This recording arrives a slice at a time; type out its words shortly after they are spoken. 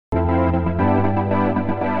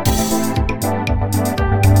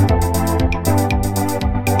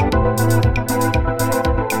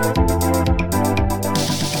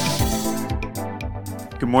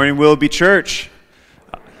morning, Willoughby Church.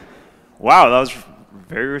 Wow, that was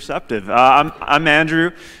very receptive. I'm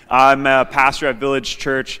Andrew. I'm a pastor at Village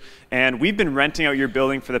Church, and we've been renting out your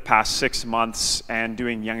building for the past 6 months and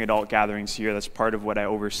doing young adult gatherings here. That's part of what I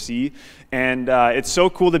oversee. And it's so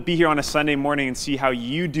cool to be here on a Sunday morning and see how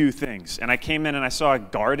you do things. And I came in and I saw a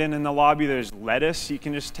garden in the lobby. There's lettuce you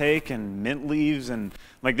can just take and mint leaves. And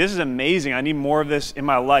like, this is amazing. I need more of this in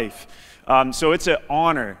my life. So it's an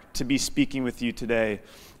honor to be speaking with you today.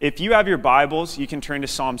 If you have your Bibles, you can turn to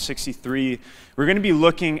Psalm 63. We're going to be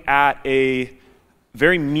looking at a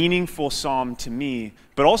very meaningful psalm to me,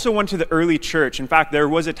 but also one to the early church. In fact, there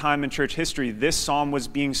was a time in church history this psalm was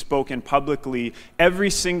being spoken publicly every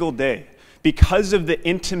single day because of the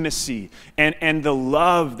intimacy and the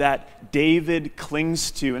love that David clings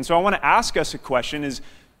to. And so I want to ask us a question is,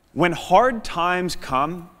 when hard times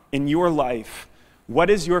come in your life, what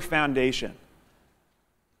is your foundation?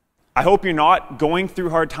 I hope you're not going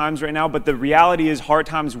through hard times right now, but the reality is hard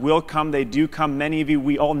times will come. They do come. Many of you,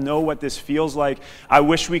 we all know what this feels like. I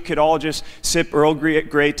wish we could all just sip Earl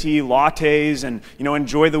Grey tea, lattes, and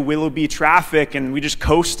enjoy the Willoughby traffic, and we just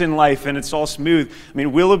coast in life, and it's all smooth. I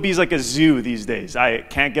mean, Willoughby's like a zoo these days. I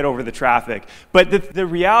can't get over the traffic. But the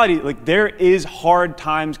reality, like, there is hard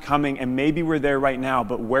times coming, and maybe we're there right now,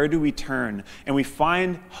 but where do we turn? And we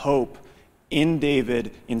find hope in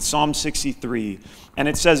David in Psalm 63. And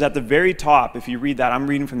it says at the very top, if you read that, I'm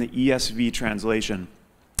reading from the ESV translation.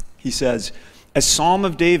 He says, a psalm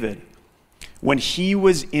of David when he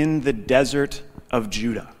was in the desert of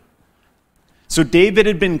Judah. So David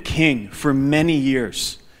had been king for many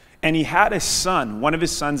years, and he had a son. One of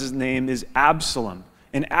his sons' name is Absalom.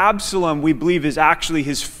 And Absalom, we believe, is actually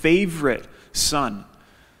his favorite son.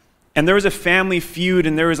 And there was a family feud,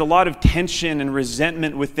 and there was a lot of tension and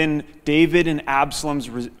resentment within David and Absalom's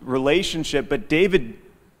relationship, but David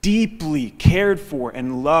deeply cared for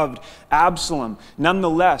and loved Absalom.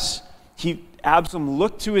 Nonetheless, Absalom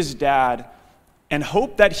looked to his dad and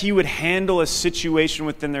hoped that he would handle a situation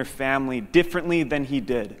within their family differently than he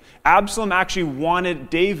did. Absalom actually wanted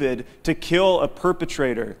David to kill a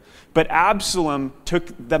perpetrator, but Absalom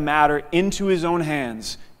took the matter into his own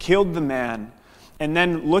hands, killed the man, and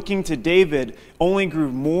then looking to David, only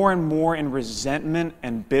grew more and more in resentment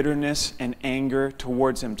and bitterness and anger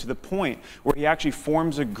towards him, to the point where he actually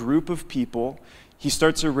forms a group of people. He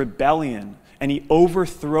starts a rebellion, and he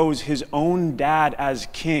overthrows his own dad as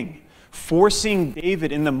king, forcing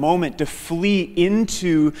David in the moment to flee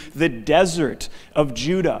into the desert of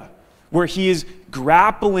Judah, where he is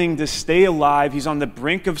grappling to stay alive. He's on the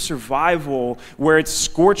brink of survival, where it's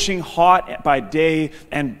scorching hot by day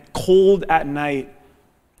and cold at night.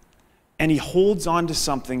 And he holds on to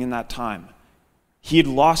something in that time. He had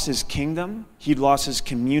lost his kingdom. He'd lost his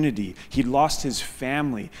community. He'd lost his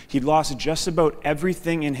family. He'd lost just about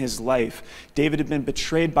everything in his life. David had been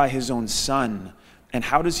betrayed by his own son. And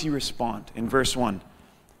how does he respond? In verse 1,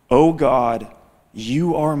 "O God,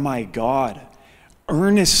 you are my God.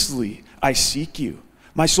 Earnestly I seek you.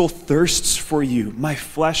 My soul thirsts for you. My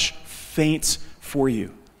flesh faints for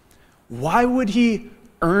you." Why would he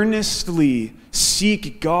earnestly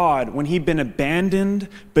seek God when he'd been abandoned,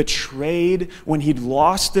 betrayed, when he'd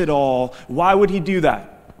lost it all? Why would he do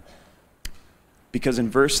that? Because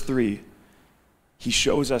in verse 3, he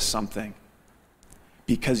shows us something.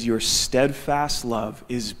 Because your steadfast love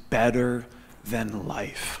is better than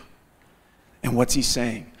life. And what's he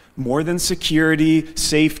saying? More than security,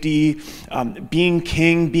 safety, being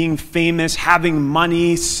king, being famous, having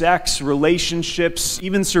money, sex, relationships,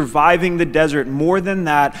 even surviving the desert. More than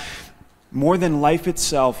that, more than life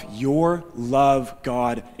itself, your love,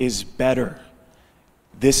 God, is better.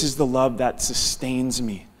 This is the love that sustains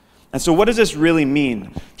me. And so what does this really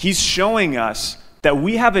mean? He's showing us that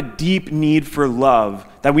we have a deep need for love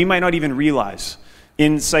that we might not even realize.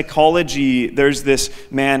 In psychology, there's this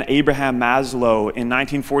man, Abraham Maslow, in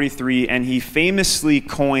 1943, and he famously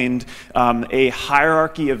coined a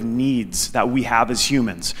hierarchy of needs that we have as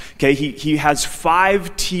humans. Okay, he has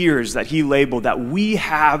 5 tiers that he labeled that we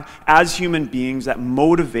have as human beings that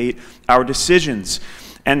motivate our decisions.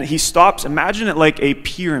 And he stops, imagine it like a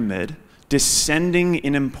pyramid, descending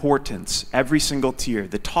in importance, every single tier.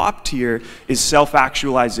 The top tier is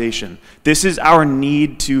self-actualization. This is our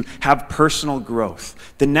need to have personal growth.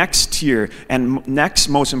 The next tier and next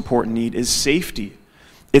most important need is safety.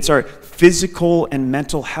 It's our physical and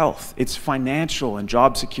mental health. It's financial and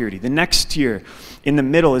job security. The next tier in the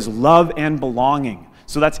middle is love and belonging.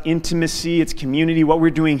 So that's intimacy, it's community, what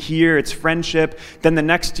we're doing here, it's friendship. Then the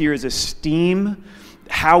next tier is esteem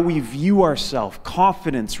how we view ourselves,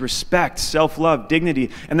 confidence, respect, self-love, dignity.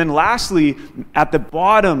 And then lastly, at the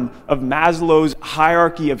bottom of Maslow's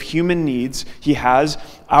hierarchy of human needs, he has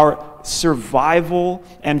our survival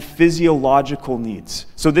and physiological needs.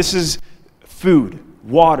 So this is food,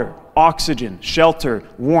 water, oxygen, shelter,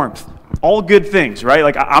 warmth, all good things, right?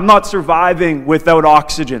 Like, I'm not surviving without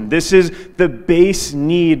oxygen. This is the base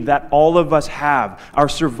need that all of us have, our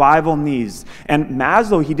survival needs. And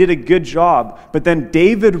Maslow, he did a good job, but then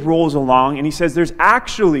David rolls along and he says there's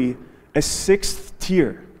actually a sixth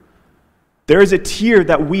tier. There is a tier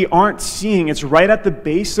that we aren't seeing. It's right at the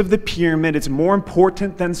base of the pyramid. It's more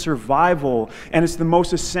important than survival, and it's the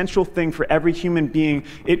most essential thing for every human being.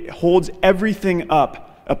 It holds everything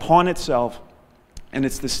up upon itself, and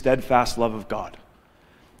it's the steadfast love of God.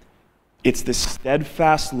 It's the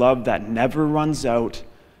steadfast love that never runs out.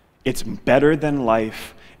 It's better than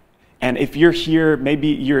life. And if you're here, maybe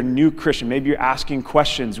you're a new Christian, maybe you're asking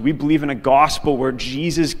questions. We believe in a gospel where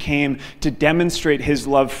Jesus came to demonstrate his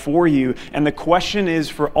love for you. And the question is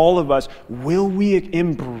for all of us, will we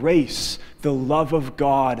embrace the love of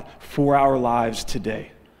God for our lives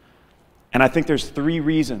today? And I think there's 3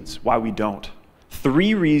 reasons why we don't.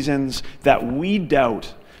 3 reasons that we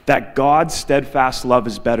doubt that God's steadfast love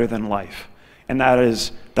is better than life. And that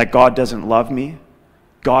is that God doesn't love me,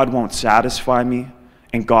 God won't satisfy me,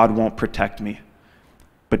 and God won't protect me.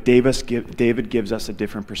 But David gives us a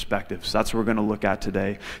different perspective. So that's what we're going to look at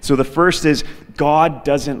today. So the first is, God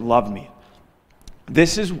doesn't love me.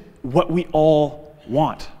 This is what we all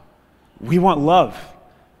want. We want love.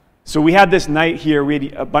 So we had this night here, we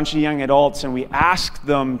had a bunch of young adults, and we asked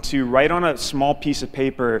them to write on a small piece of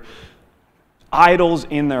paper idols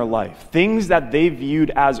in their life, things that they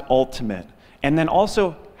viewed as ultimate, and then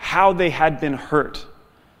also how they had been hurt.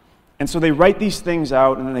 And so they write these things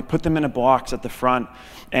out, and then they put them in a box at the front.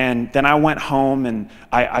 And then I went home, and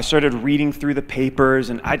I started reading through the papers,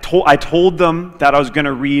 and I told them that I was going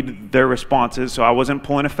to read their responses, so I wasn't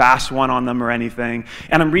pulling a fast one on them or anything.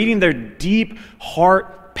 And I'm reading their deep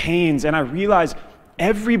heart pains, and I realized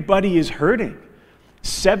everybody is hurting.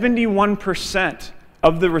 71%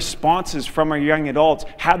 of the responses from our young adults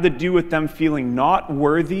had to do with them feeling not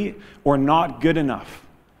worthy or not good enough.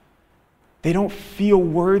 They don't feel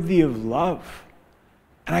worthy of love.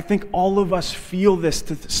 And I think all of us feel this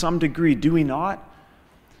to some degree, do we not?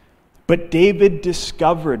 But David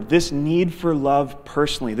discovered this need for love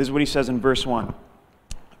personally. This is what he says in verse 1.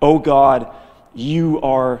 "O God, you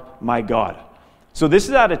are my God." So this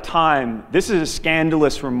is at a time, this is a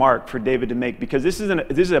scandalous remark for David to make, because this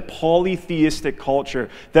is a polytheistic culture.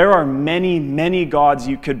 There are many, many gods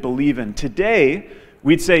you could believe in. Today,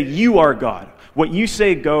 we'd say you are God. What you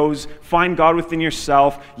say goes. Find God within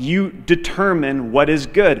yourself. You determine what is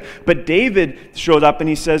good. But David shows up and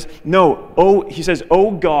he says,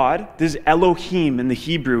 "Oh God." This is Elohim in the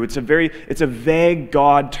Hebrew. It's a vague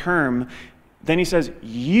God term. Then he says,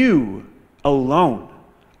 "You alone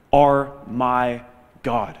are my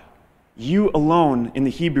God." You alone in the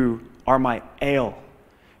Hebrew are my El.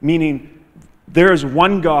 Meaning there is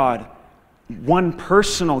one God, one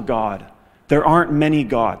personal God. There aren't many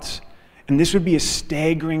gods. And this would be a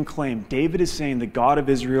staggering claim. David is saying the God of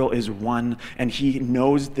Israel is one, and he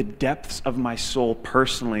knows the depths of my soul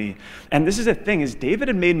personally. And this is the thing, is David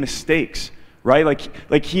had made mistakes, right?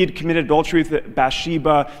 Like he had committed adultery with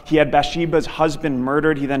Bathsheba. He had Bathsheba's husband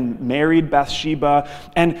murdered. He then married Bathsheba.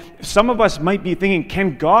 And some of us might be thinking,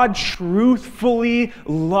 can God truthfully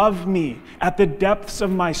love me at the depths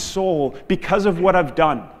of my soul because of what I've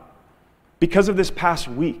done? Because of this past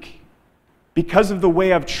week? Because of the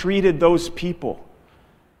way I've treated those people?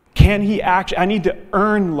 Can he actually? I need to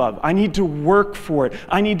earn love. I need to work for it.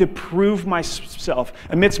 I need to prove myself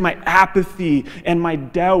amidst my apathy and my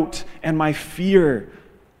doubt and my fear.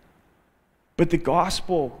 But the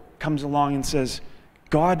gospel comes along and says,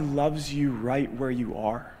 God loves you right where you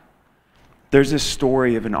are. There's this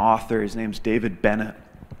story of an author. His name's David Bennett.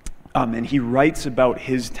 And he writes about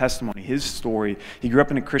his testimony, his story. He grew up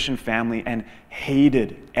in a Christian family and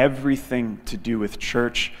hated everything to do with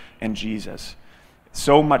church and Jesus.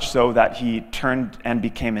 So much so that he turned and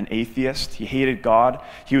became an atheist. He hated God.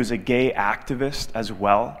 He was a gay activist as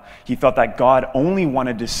well. He thought that God only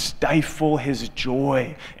wanted to stifle his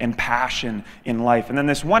joy and passion in life. And then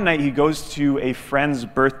this one night he goes to a friend's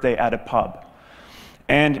birthday at a pub.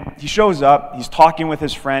 And he shows up. He's talking with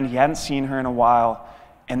his friend. He hadn't seen her in a while.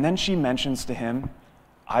 And then she mentions to him,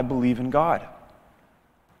 "I believe in God."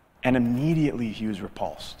 And immediately he was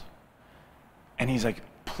repulsed. And he's like,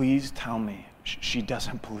 "Please tell me she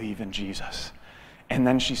doesn't believe in Jesus." And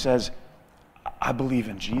then she says, "I believe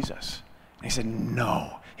in Jesus." And he said,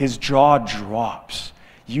 no. His jaw drops.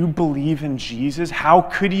 You believe in Jesus? How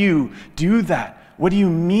could you do that? What do you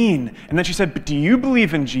mean? And then she said, but do you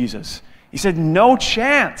believe in Jesus? He said, no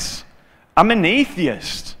chance. I'm an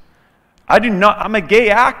atheist. I'm a gay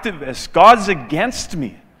activist. God's against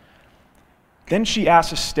me. Then she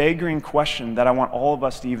asks a staggering question that I want all of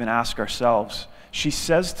us to even ask ourselves. She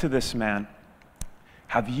says to this man,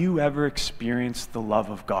 have you ever experienced the love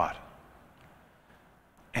of God?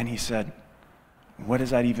 And he said, what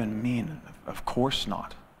does that even mean? Of course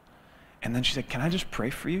not. And then she said, can I just pray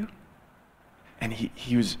for you? And he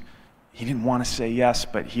didn't want to say yes,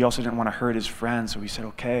 but he also didn't want to hurt his friend, so he said,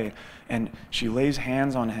 okay. And she lays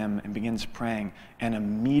hands on him and begins praying, and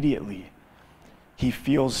immediately he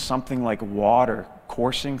feels something like water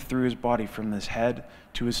coursing through his body from his head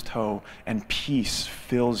to his toe, and peace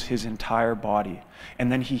fills his entire body.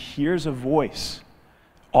 And then he hears a voice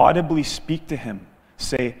audibly speak to him,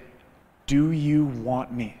 say, do you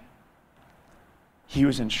want me? He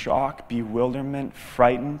was in shock, bewilderment,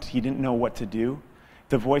 frightened. He didn't know what to do.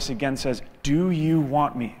 The voice again says, do you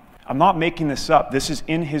want me? I'm not making this up. This is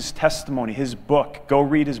in his testimony, his book. Go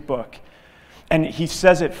read his book. And he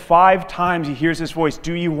says it 5 times. He hears this voice,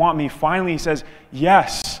 do you want me? Finally, he says,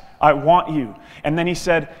 yes, I want you. And then he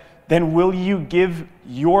said, then will you give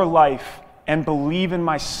your life and believe in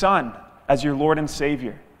my Son as your Lord and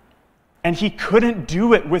Savior? And he couldn't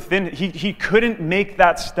do it he couldn't make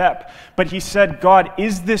that step. But he said, God,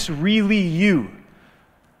 is this really you?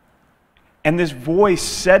 And this voice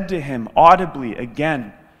said to him audibly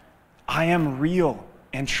again, I am real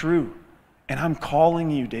and true, and I'm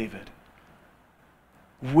calling you, David.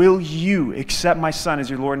 Will you accept my Son as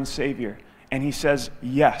your Lord and Savior? And he says,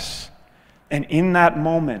 yes. And in that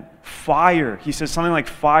moment, fire, he says something like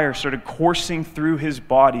fire started coursing through his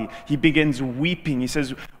body. He begins weeping. He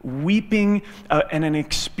says, weeping in an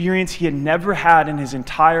experience he had never had in his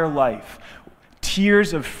entire life.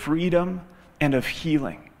 Tears of freedom and of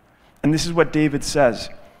healing. And this is what David says.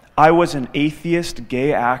 I was an atheist, gay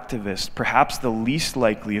activist, perhaps the least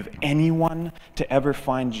likely of anyone to ever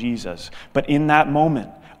find Jesus. But in that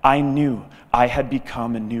moment, I knew I had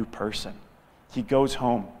become a new person. He goes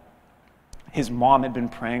home. His mom had been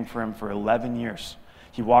praying for him for 11 years.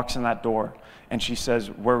 He walks in that door, and she says,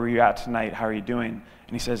 where were you at tonight? How are you doing?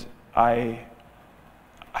 And he says, I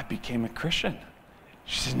became a Christian.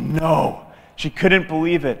 She says, no. She couldn't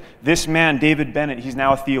believe it. This man, David Bennett, he's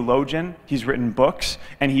now a theologian. He's written books,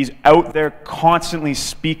 and he's out there constantly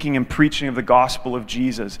speaking and preaching of the gospel of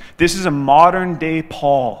Jesus. This is a modern-day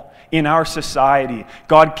Paul in our society.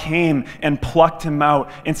 God came and plucked him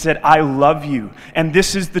out and said, I love you. And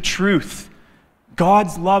this is the truth.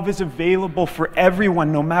 God's love is available for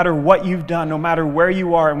everyone, no matter what you've done, no matter where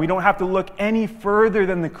you are. And we don't have to look any further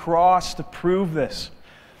than the cross to prove this.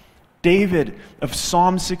 David of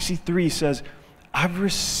Psalm 63 says, I've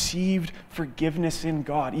received forgiveness in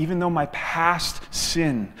God, even though my past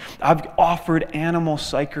sin. I've offered animal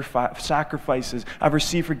sacrifices. I've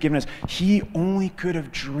received forgiveness. He only could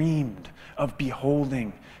have dreamed of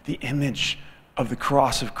beholding the image of the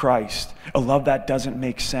cross of Christ, a love that doesn't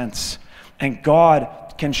make sense. And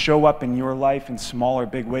God can show up in your life in small or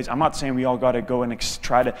big ways. I'm not saying we all got to go and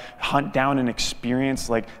try to hunt down an experience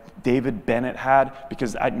like David Bennett had,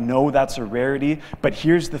 because I know that's a rarity. But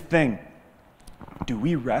here's the thing. Do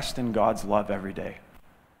we rest in God's love every day?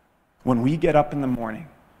 When we get up in the morning,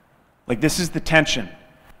 like this is the tension,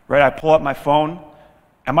 right? I pull up my phone.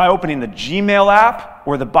 Am I opening the Gmail app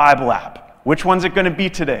or the Bible app? Which one's it going to be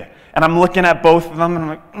today? And I'm looking at both of them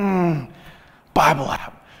and I'm like, Bible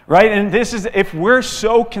app. Right? And this is, if we're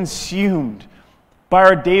so consumed by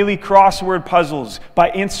our daily crossword puzzles,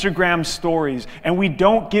 by Instagram stories, and we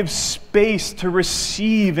don't give space to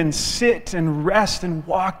receive and sit and rest and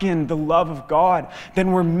walk in the love of God,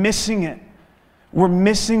 then we're missing it. We're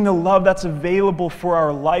missing the love that's available for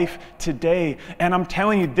our life today. And I'm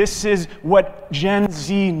telling you, this is what Gen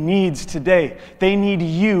Z needs today. They need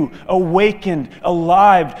you, awakened,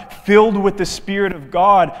 alive, filled with the Spirit of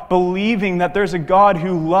God, believing that there's a God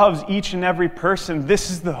who loves each and every person.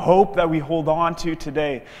 This is the hope that we hold on to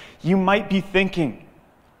today. You might be thinking,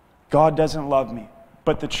 God doesn't love me.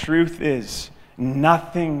 But the truth is,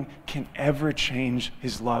 nothing can ever change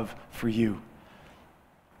His love for you.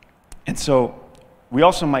 And so, we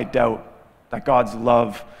also might doubt that God's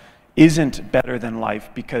love isn't better than life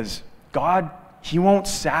because God, He won't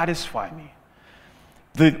satisfy me.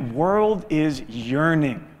 The world is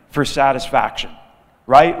yearning for satisfaction,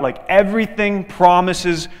 right? Like everything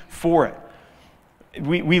promises for it.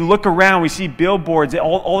 We look around, we see billboards,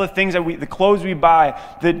 all the things that the clothes we buy,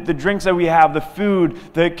 the drinks that we have, the food,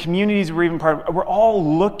 the communities we're even part of. We're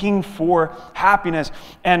all looking for happiness.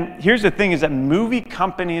 And here's the thing is that movie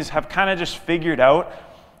companies have kind of just figured out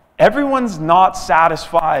everyone's not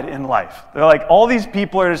satisfied in life. They're like, all these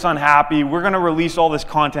people are just unhappy. We're going to release all this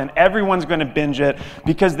content. Everyone's going to binge it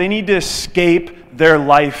because they need to escape their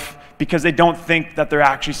life because they don't think that they're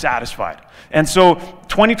actually satisfied. And so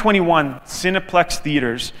 2021, Cineplex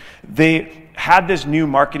Theaters, they had this new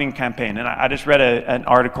marketing campaign, and I just read an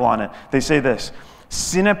article on it. They say this: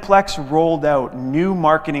 Cineplex rolled out new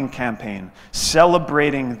marketing campaign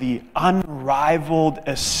celebrating the unrivaled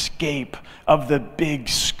escape of the big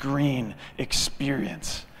screen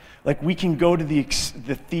experience. Like, we can go to the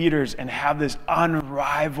theaters and have this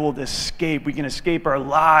unrivaled escape. We can escape our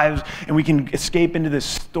lives, and we can escape into this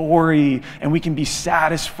story, and we can be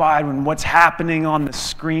satisfied when what's happening on the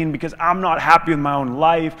screen because I'm not happy with my own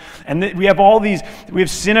life. And we have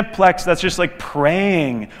Cineplex that's just like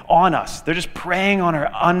preying on us. They're just preying on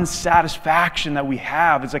our unsatisfaction that we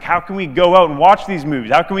have. It's like, how can we go out and watch these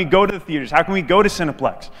movies? How can we go to the theaters? How can we go to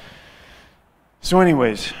Cineplex? So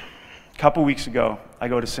anyways, a couple weeks ago, I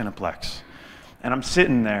go to Cineplex, and I'm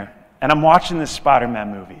sitting there, and I'm watching this Spider-Man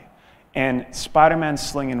movie, and Spider-Man's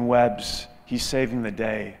slinging webs, he's saving the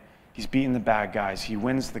day, he's beating the bad guys, he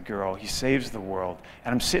wins the girl, he saves the world,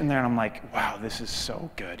 and I'm sitting there, and I'm like, wow, this is so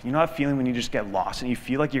good. You know that feeling when you just get lost, and you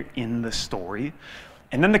feel like you're in the story?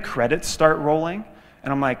 And then the credits start rolling,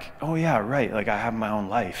 and I'm like, oh yeah, right, like I have my own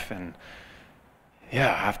life, and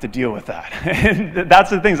yeah, I have to deal with that. And that's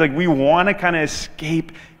the thing, it's like we want to kind of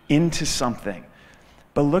escape into something.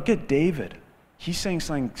 But look at David. He's saying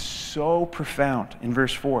something so profound in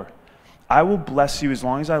verse 4. I will bless you as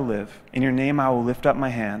long as I live. In your name I will lift up my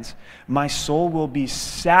hands. My soul will be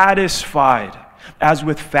satisfied as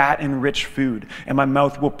with fat and rich food, and my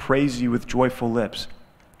mouth will praise you with joyful lips.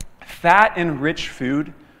 Fat and rich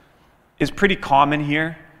food is pretty common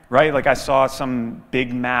here, right? Like I saw some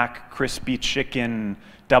Big Mac crispy chicken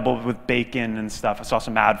doubled with bacon and stuff. I saw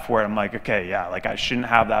some ad for it. I'm like, okay, yeah, like I shouldn't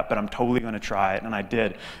have that, but I'm totally going to try it. And I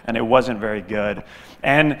did. And it wasn't very good.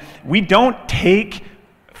 And we don't take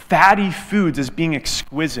fatty foods as being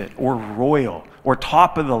exquisite or royal or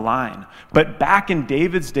top of the line. But back in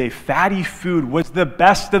David's day, fatty food was the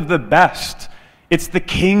best of the best. It's the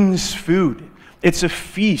king's food. It's a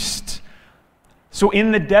feast. So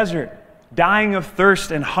in the desert, dying of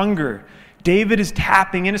thirst and hunger, David is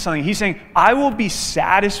tapping into something. He's saying, I will be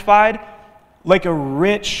satisfied like a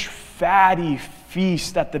rich, fatty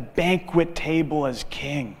feast at the banquet table as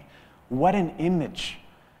king. What an image.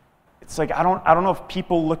 It's like, I don't know if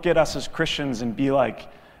people look at us as Christians and be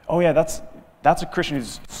like, oh yeah, that's a Christian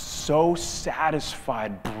who's so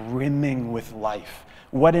satisfied, brimming with life.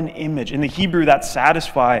 What an image. In the Hebrew, that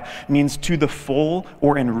satisfy means to the full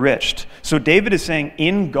or enriched. So David is saying,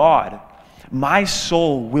 in God, my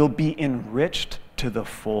soul will be enriched to the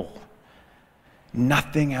full.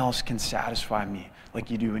 Nothing else can satisfy me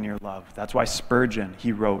like you do in your love. That's why Spurgeon,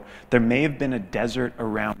 he wrote, there may have been a desert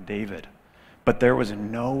around David, but there was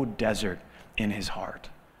no desert in his heart.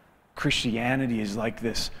 Christianity is like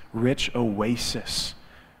this rich oasis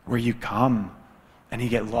where you come and you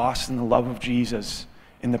get lost in the love of Jesus,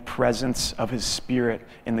 in the presence of his Spirit,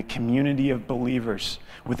 in the community of believers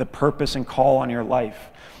with a purpose and call on your life.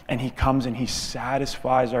 And he comes and he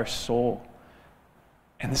satisfies our soul.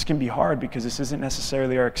 And this can be hard because this isn't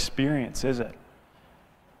necessarily our experience, is it?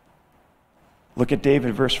 Look at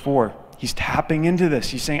David, verse 4. He's tapping into this.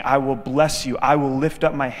 He's saying, I will bless you. I will lift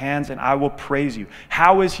up my hands and I will praise you.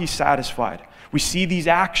 How is he satisfied? We see these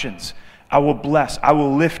actions. I will bless. I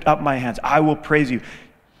will lift up my hands. I will praise you.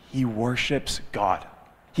 He worships God.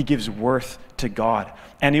 He gives worth to God.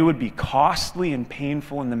 And it would be costly and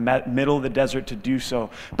painful in the middle of the desert to do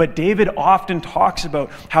so. But David often talks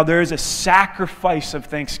about how there is a sacrifice of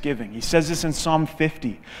thanksgiving. He says this in Psalm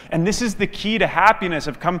 50. And this is the key to happiness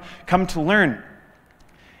I've come to learn.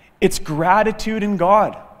 It's gratitude in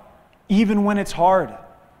God, even when it's hard,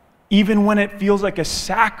 even when it feels like a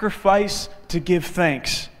sacrifice to give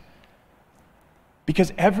thanks.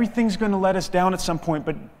 Because everything's going to let us down at some point,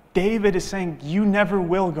 but David is saying, you never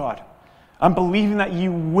will, God. I'm believing that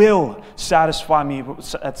you will satisfy me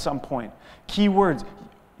at some point. Key words,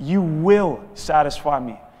 you will satisfy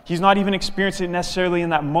me. He's not even experiencing it necessarily in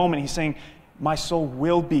that moment. He's saying, my soul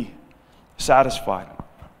will be satisfied.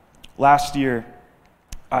 Last year,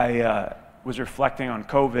 I was reflecting on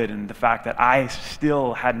COVID and the fact that I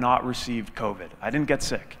still had not received COVID. I didn't get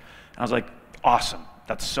sick. And I was like, awesome,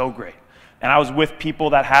 that's so great. And I was with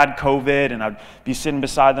people that had COVID, and I'd be sitting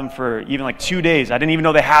beside them for even like 2 days. I didn't even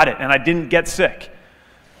know they had it, and I didn't get sick.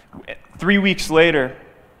 3 weeks later,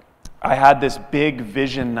 I had this big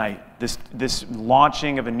vision night, this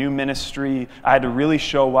launching of a new ministry I had to really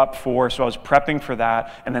show up for, so I was prepping for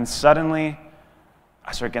that, and then suddenly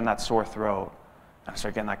I started getting that sore throat, and I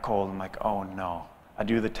started getting that cold. I'm like, oh no. I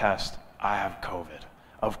do the test, I have COVID,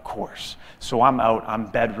 of course. So I'm out, I'm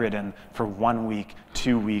bedridden for 1 week,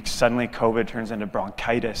 2 weeks. Suddenly COVID turns into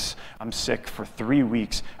bronchitis. I'm sick for 3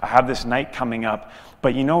 weeks. I have this night coming up.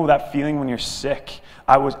 But you know that feeling when you're sick?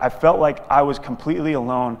 I felt like I was completely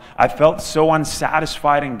alone. I felt so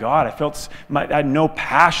unsatisfied in God. I had no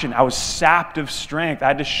passion. I was sapped of strength. I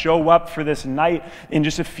had to show up for this night in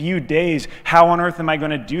just a few days. How on earth am I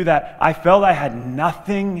going to do that? I felt I had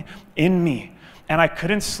nothing in me. And I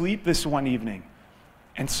couldn't sleep this one evening.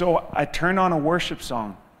 And so I turned on a worship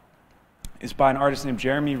song. It's by an artist named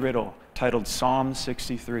Jeremy Riddle, titled Psalm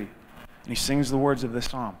 63. And he sings the words of this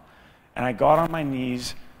psalm. And I got on my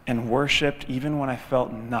knees and worshiped even when I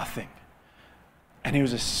felt nothing. And it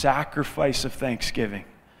was a sacrifice of thanksgiving.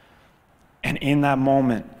 And in that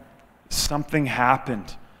moment, something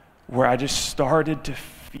happened where I just started to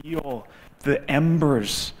feel the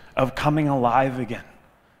embers of coming alive again.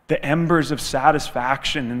 The embers of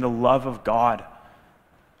satisfaction and the love of God.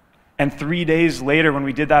 And 3 days later, when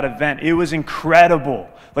we did that event, it was incredible.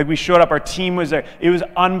 Like, we showed up, our team was there. It was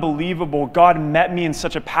unbelievable. God met me in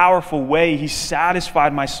such a powerful way. He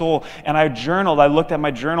satisfied my soul. And I journaled. I looked at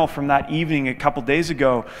my journal from that evening a couple days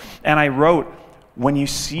ago, and I wrote, when you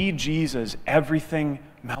see Jesus, everything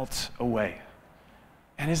melts away.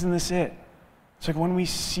 And isn't this it? It's like when we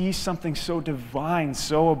see something so divine,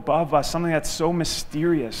 so above us, something that's so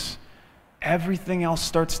mysterious, everything else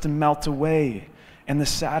starts to melt away. And the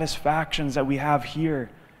satisfactions that we have here,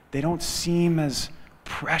 they don't seem as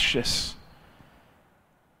precious.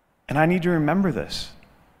 And I need to remember this,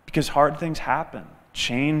 because hard things happen.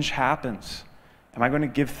 Change happens. Am I going to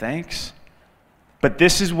give thanks? But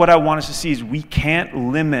this is what I want us to see, is we can't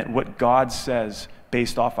limit what God says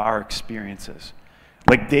based off our experiences.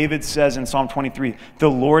 Like David says in Psalm 23, the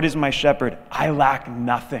Lord is my shepherd, I lack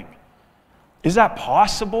nothing. Is that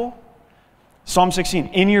possible? Psalm 16,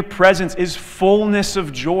 in your presence is fullness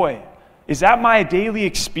of joy. Is that my daily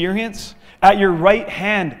experience? At your right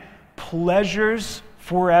hand, pleasures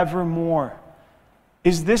forevermore.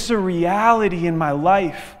 Is this a reality in my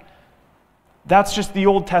life? That's just the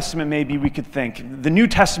Old Testament, maybe we could think. The New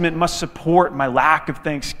Testament must support my lack of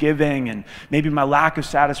thanksgiving and maybe my lack of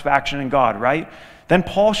satisfaction in God, right? Then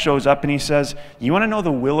Paul shows up and he says, you want to know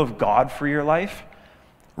the will of God for your life?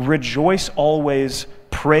 Rejoice always,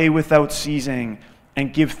 pray without ceasing,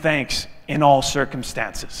 and give thanks in all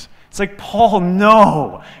circumstances. It's like, Paul,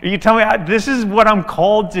 no. Are you telling me this is what I'm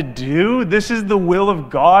called to do? This is the will of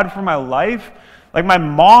God for my life? Like, my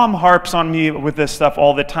mom harps on me with this stuff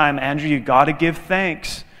all the time. Andrew, you got to give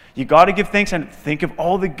thanks. You got to give thanks and think of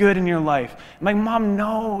all the good in your life. I'm like, Mom,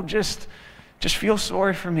 no, just feel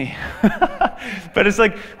sorry for me. But it's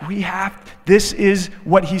like, this is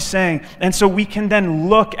what he's saying. And so we can then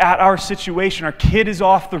look at our situation. Our kid is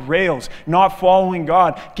off the rails, not following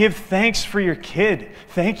God. Give thanks for your kid.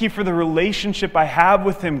 Thank you for the relationship I have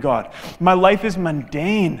with him, God. My life is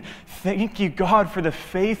mundane. Thank you, God, for the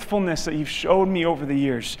faithfulness that you've showed me over the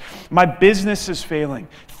years. My business is failing.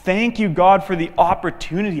 Thank you, God, for the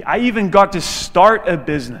opportunity. I even got to start a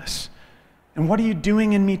business. And what are you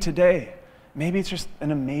doing in me today? Maybe it's just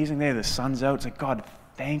an amazing day. The sun's out. It's like, God,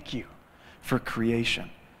 thank you for creation.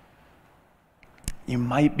 You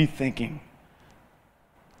might be thinking,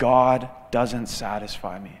 God doesn't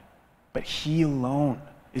satisfy me. But he alone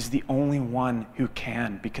is the only one who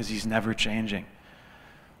can, because he's never changing.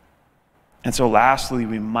 And so lastly,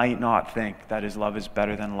 we might not think that his love is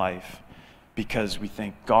better than life because we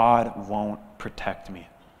think God won't protect me.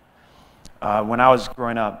 When I was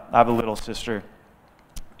growing up, I have a little sister.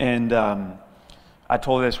 And I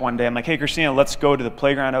told her this one day. I'm like, hey, Christina, let's go to the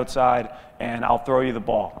playground outside and I'll throw you the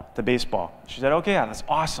ball, the baseball. She said, okay, yeah, that's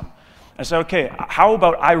awesome. I said, okay, how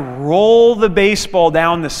about I roll the baseball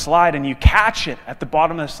down the slide and you catch it at the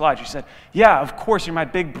bottom of the slide? She said, yeah, of course, you're my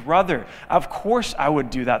big brother. Of course I would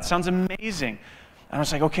do that. Sounds amazing. And I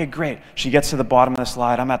was like, okay, great. She gets to the bottom of the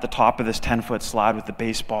slide. I'm at the top of this 10-foot slide with the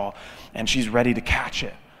baseball, and she's ready to catch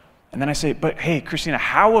it. And then I say, but hey, Christina,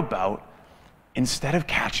 how about instead of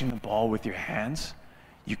catching the ball with your hands,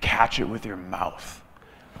 you catch it with your mouth?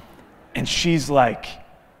 And she's like,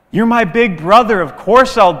 you're my big brother. Of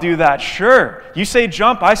course I'll do that. Sure. You say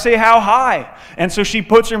jump, I say how high. And so she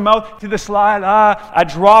puts her mouth to the slide. I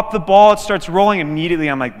drop the ball. It starts rolling. Immediately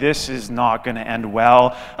I'm like, this is not going to end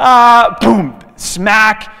well. Boom,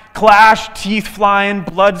 smack. clash, teeth flying,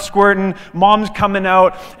 blood squirting, mom's coming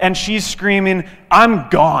out, and she's screaming, I'm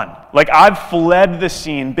gone. Like, I've fled the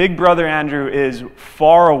scene. Big brother Andrew is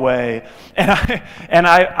far away, and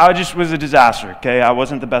I just was a disaster, okay? I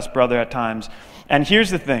wasn't the best brother at times. And here's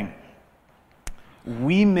the thing.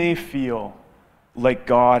 We may feel like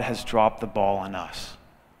God has dropped the ball on us,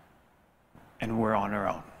 and we're on our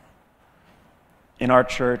own. In our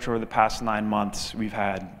church, over the past 9 months, we've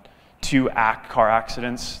had 2 car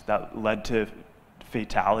accidents that led to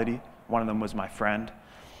fatality. One of them was my friend.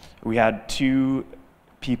 We had 2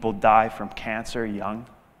 people die from cancer young.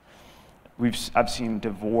 I've seen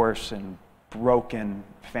divorce and broken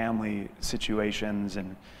family situations,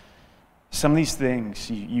 and some of these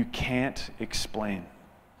things you can't explain.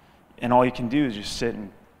 And all you can do is just sit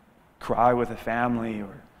and cry with a family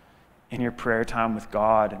or in your prayer time with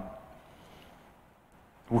God. And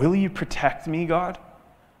will you protect me, God?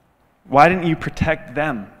 Why didn't you protect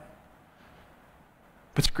them?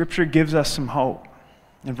 But Scripture gives us some hope.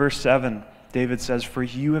 In verse 7, David says, for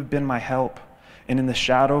you have been my help, and in the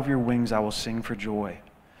shadow of your wings I will sing for joy.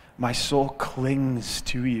 My soul clings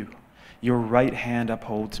to you. Your right hand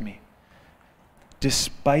upholds me.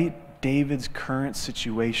 Despite David's current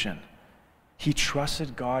situation, he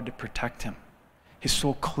trusted God to protect him. His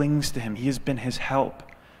soul clings to him. He has been his help.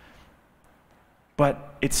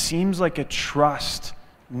 But it seems like a trust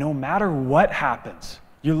no matter what happens.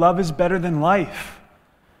 Your love is better than life.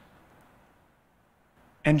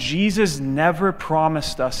 And Jesus never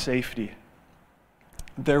promised us safety.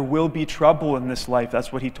 There will be trouble in this life.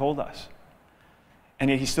 That's what he told us.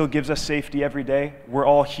 And yet he still gives us safety every day. We're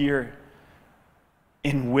all here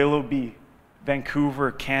in Willoughby,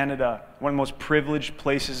 Vancouver, Canada, one of the most privileged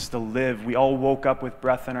places to live. We all woke up with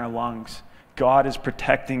breath in our lungs. God is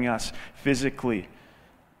protecting us physically.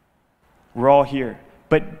 We're all here.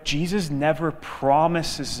 But Jesus never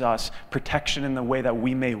promises us protection in the way that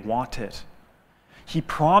we may want it. He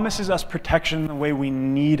promises us protection in the way we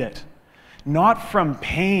need it. Not from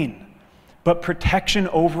pain, but protection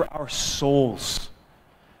over our souls.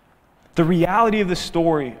 The reality of the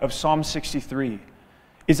story of Psalm 63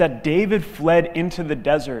 is that David fled into the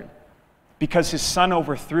desert because his son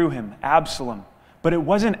overthrew him, Absalom. But it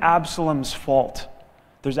wasn't Absalom's fault.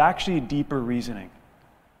 There's actually a deeper reasoning.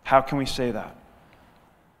 How can we say that?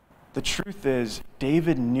 The truth is,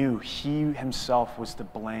 David knew he himself was to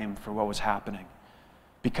blame for what was happening.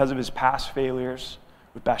 Because of his past failures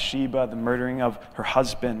with Bathsheba, the murdering of her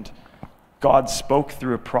husband, God spoke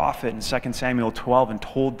through a prophet in 2 Samuel 12 and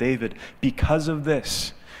told David, because of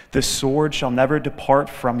this, the sword shall never depart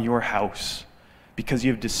from your house, because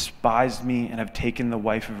you have despised me and have taken the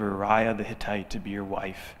wife of Uriah the Hittite to be your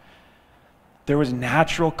wife. There was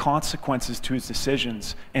natural consequences to his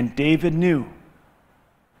decisions, and David knew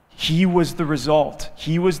he was the result.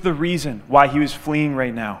 He was the reason why he was fleeing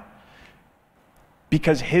right now.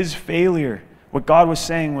 Because his failure, what God was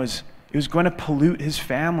saying was, it was going to pollute his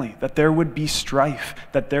family, that there would be strife,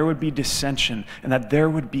 that there would be dissension, and that there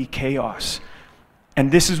would be chaos.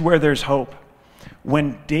 And this is where there's hope.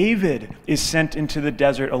 When David is sent into the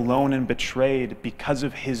desert alone and betrayed because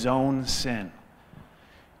of his own sin,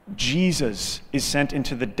 Jesus is sent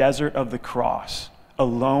into the desert of the cross,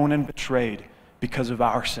 alone and betrayed because of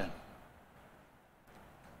our sin.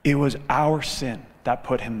 It was our sin that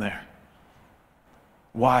put him there.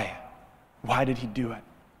 Why? Why did he do it?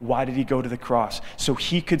 Why did he go to the cross? So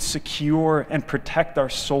he could secure and protect our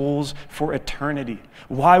souls for eternity.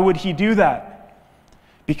 Why would he do that?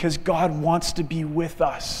 Because God wants to be with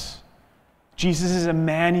us. Jesus is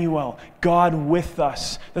Emmanuel, God with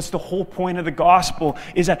us. That's the whole point of the gospel,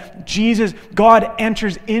 is that God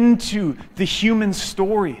enters into the human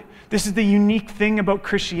story. This is the unique thing about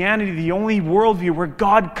Christianity, the only worldview where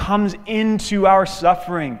God comes into our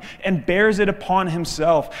suffering and bears it upon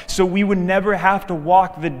himself, so we would never have to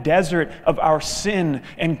walk the desert of our sin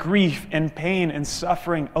and grief and pain and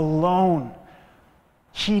suffering alone.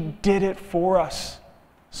 He did it for us,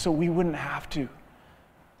 so we wouldn't have to.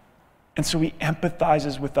 And so he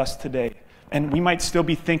empathizes with us today. And we might still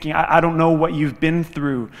be thinking, I don't know what you've been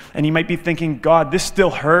through. And you might be thinking, God, this still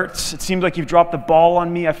hurts. It seems like you've dropped the ball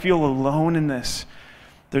on me. I feel alone in this.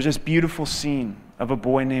 There's this beautiful scene of a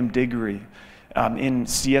boy named Diggory in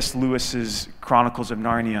C.S. Lewis's Chronicles of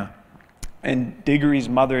Narnia. And Diggory's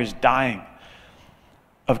mother is dying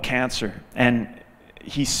of cancer. And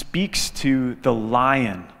he speaks to the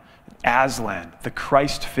lion, Aslan, the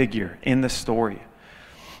Christ figure in the story.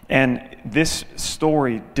 And this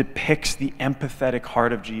story depicts the empathetic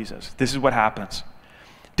heart of Jesus. This is what happens.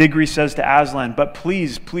 Diggory says to Aslan, but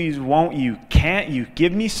please, please, won't you, can't you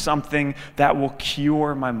give me something that will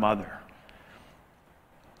cure my mother?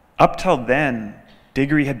 Up till then,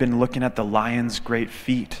 Diggory had been looking at the lion's great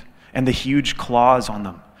feet and the huge claws on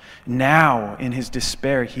them. Now, in his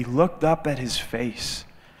despair, he looked up at his face.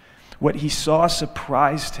 What he saw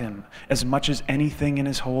surprised him as much as anything in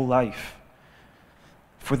his whole life.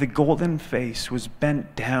 For the golden face was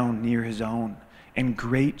bent down near his own, and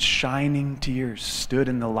great shining tears stood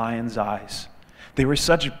in the lion's eyes. They were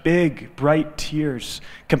such big, bright tears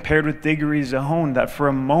compared with Diggory's own that for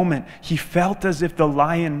a moment he felt as if the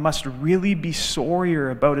lion must really be sorrier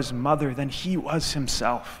about his mother than he was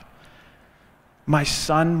himself. my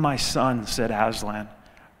son, said Aslan,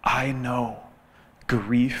 I know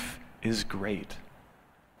grief is great.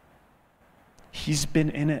 He's been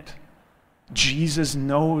in it. Jesus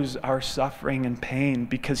knows our suffering and pain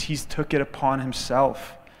because he's took it upon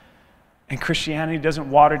himself. And Christianity doesn't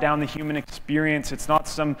water down the human experience. It's not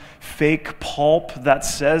some fake pulp that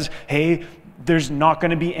says, hey, there's not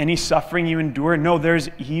going to be any suffering you endure. No, there's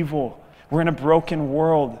evil. We're in a broken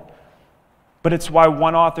world. But it's why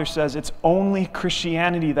one author says it's only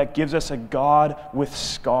Christianity that gives us a God with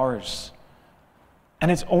scars. And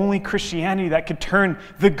it's only Christianity that could turn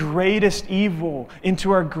the greatest evil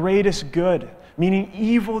into our greatest good. Meaning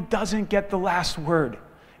evil doesn't get the last word,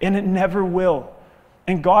 and it never will.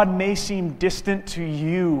 And God may seem distant to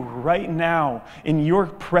you right now in your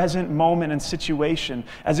present moment and situation,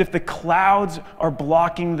 as if the clouds are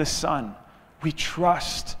blocking the sun. We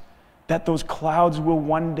trust that those clouds will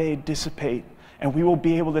one day dissipate, and we will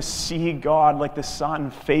be able to see God like the sun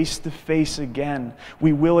face to face again.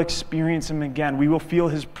 We will experience him again. We will feel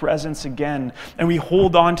his presence again. And we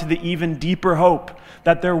hold on to the even deeper hope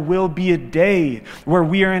that there will be a day where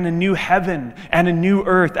we are in a new heaven and a new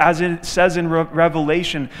earth, as it says in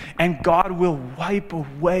Revelation, and God will wipe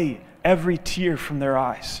away every tear from their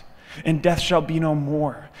eyes. And death shall be no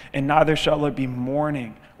more, and neither shall there be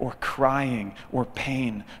mourning or crying or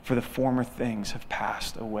pain, for the former things have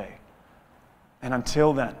passed away. And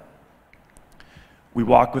until then, we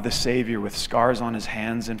walk with a Savior with scars on his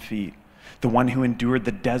hands and feet, the one who endured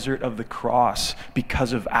the desert of the cross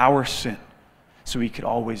because of our sin, so he could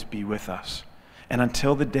always be with us. And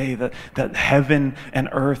until the day that heaven and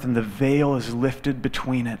earth and the veil is lifted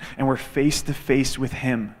between it, and we're face to face with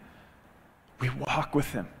him, we walk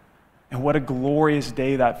with him. And what a glorious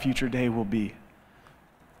day that future day will be.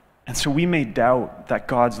 And so we may doubt that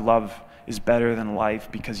God's love is better than life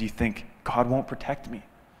because you think, God won't protect me.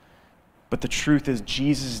 But the truth is,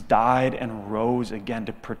 Jesus died and rose again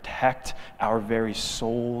to protect our very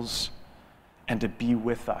souls and to be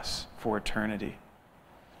with us for eternity.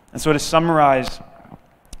 And so to summarize,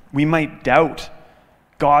 we might doubt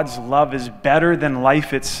God's love is better than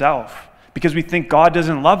life itself because we think God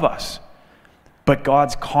doesn't love us. But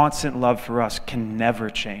God's constant love for us can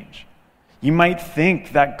never change. You might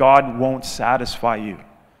think that God won't satisfy you.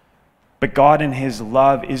 But God in his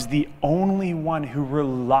love is the only one who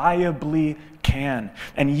reliably can.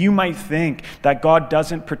 And you might think that God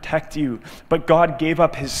doesn't protect you, but God gave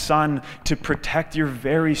up his son to protect your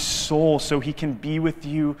very soul so he can be with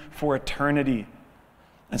you for eternity.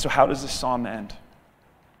 And so how does this psalm end?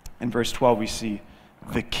 In verse 12 we see,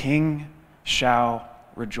 the king shall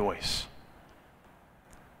rejoice.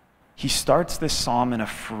 He starts this psalm in a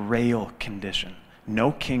frail condition.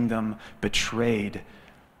 No kingdom, betrayed.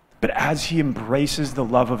 But as he embraces the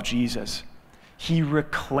love of Jesus, he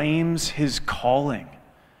reclaims his calling.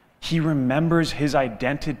 He remembers his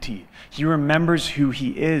identity. He remembers who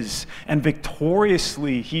he is. And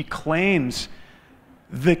victoriously he claims,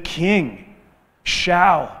 the king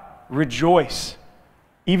shall rejoice.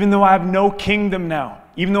 Even though I have no kingdom now,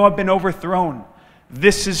 even though I've been overthrown,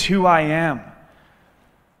 this is who I am.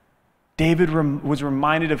 David was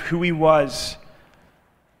reminded of who he was.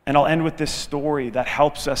 And I'll end with this story that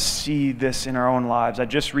helps us see this in our own lives. I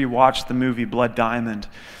just rewatched the movie Blood Diamond,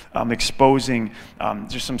 exposing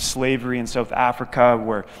just some slavery in South Africa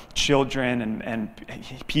where children and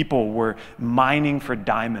people were mining for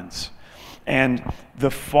diamonds. And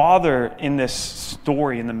the father in this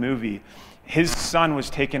story, in the movie, his son was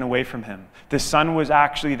taken away from him. The son was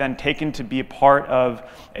actually then taken to be a part of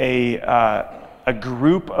a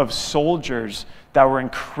group of soldiers that were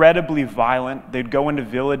incredibly violent. They'd go into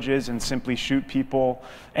villages and simply shoot people.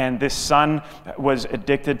 And this son was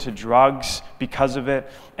addicted to drugs because of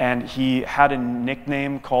it. And he had a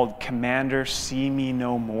nickname called Commander See Me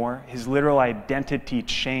No More. His literal identity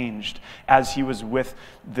changed as he was with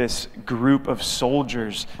this group of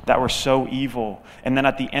soldiers that were so evil. And then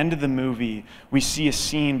at the end of the movie, we see a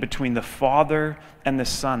scene between the father and the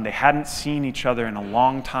son. They hadn't seen each other in a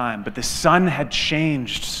long time, but the son had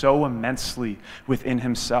changed so immensely within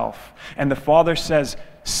himself. And the father says,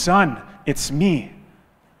 son, it's me.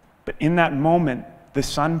 But in that moment, the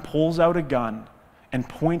son pulls out a gun and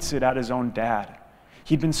points it at his own dad.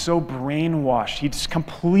 He'd been so brainwashed. He'd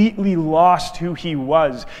completely lost who he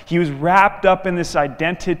was. He was wrapped up in this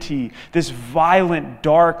identity, this violent,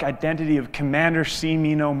 dark identity of Commander See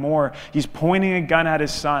Me No More. He's pointing a gun at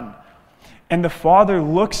his son. And the father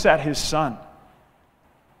looks at his son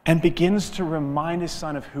and begins to remind his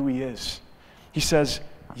son of who he is. He says,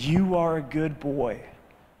 "You are a good boy."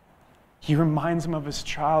 He reminds him of his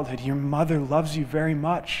childhood. Your mother loves you very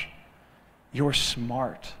much. You're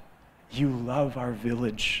smart. You love our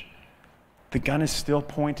village. The gun is still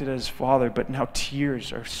pointed at his father, but now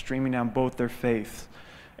tears are streaming down both their faces.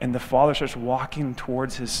 And the father starts walking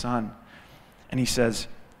towards his son. And he says,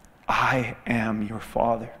 "I am your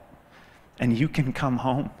father. And you can come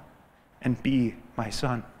home and be my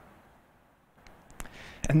son."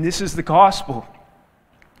 And this is the gospel.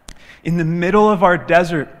 In the middle of our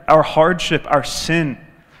desert, our hardship, our sin,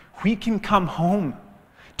 we can come home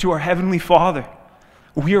to our Heavenly Father.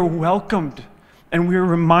 We are welcomed and we are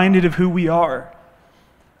reminded of who we are.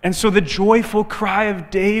 And so the joyful cry of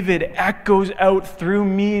David echoes out through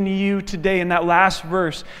me and you today in that last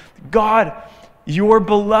verse. God, your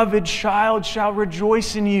beloved child shall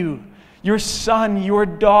rejoice in you. Your son, your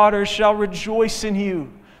daughter shall rejoice in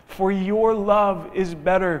you, for your love is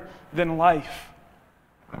better than life.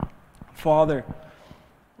 Father,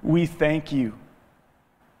 we thank you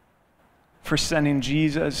for sending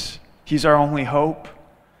Jesus. He's our only hope.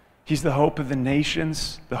 He's the hope of the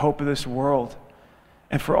nations, the hope of this world.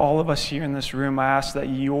 And for all of us here in this room, I ask that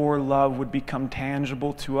your love would become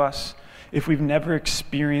tangible to us. If we've never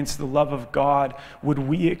experienced the love of God, would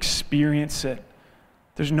we experience it?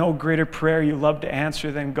 There's no greater prayer you love to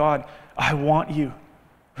answer than, God, I want you.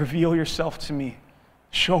 Reveal yourself to me.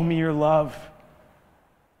 Show me your love.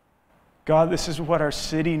 God, this is what our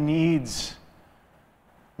city needs.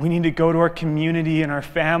 We need to go to our community and our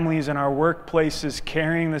families and our workplaces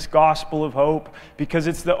carrying this gospel of hope because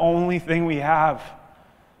it's the only thing we have.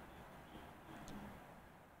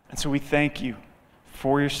 And so we thank you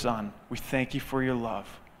for your son. We thank you for your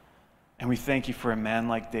love. And we thank you for a man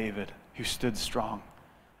like David who stood strong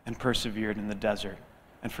and persevered in the desert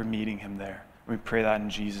and for meeting him there. We pray that in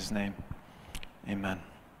Jesus' name. Amen.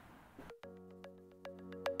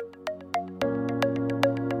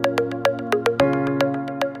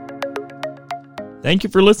 Thank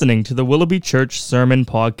you for listening to the Willoughby Church Sermon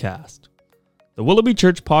Podcast. The Willoughby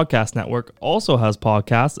Church Podcast Network also has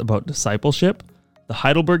podcasts about discipleship, the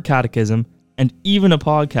Heidelberg Catechism, and even a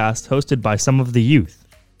podcast hosted by some of the youth.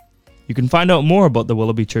 You can find out more about the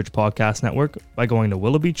Willoughby Church Podcast Network by going to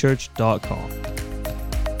willoughbychurch.com.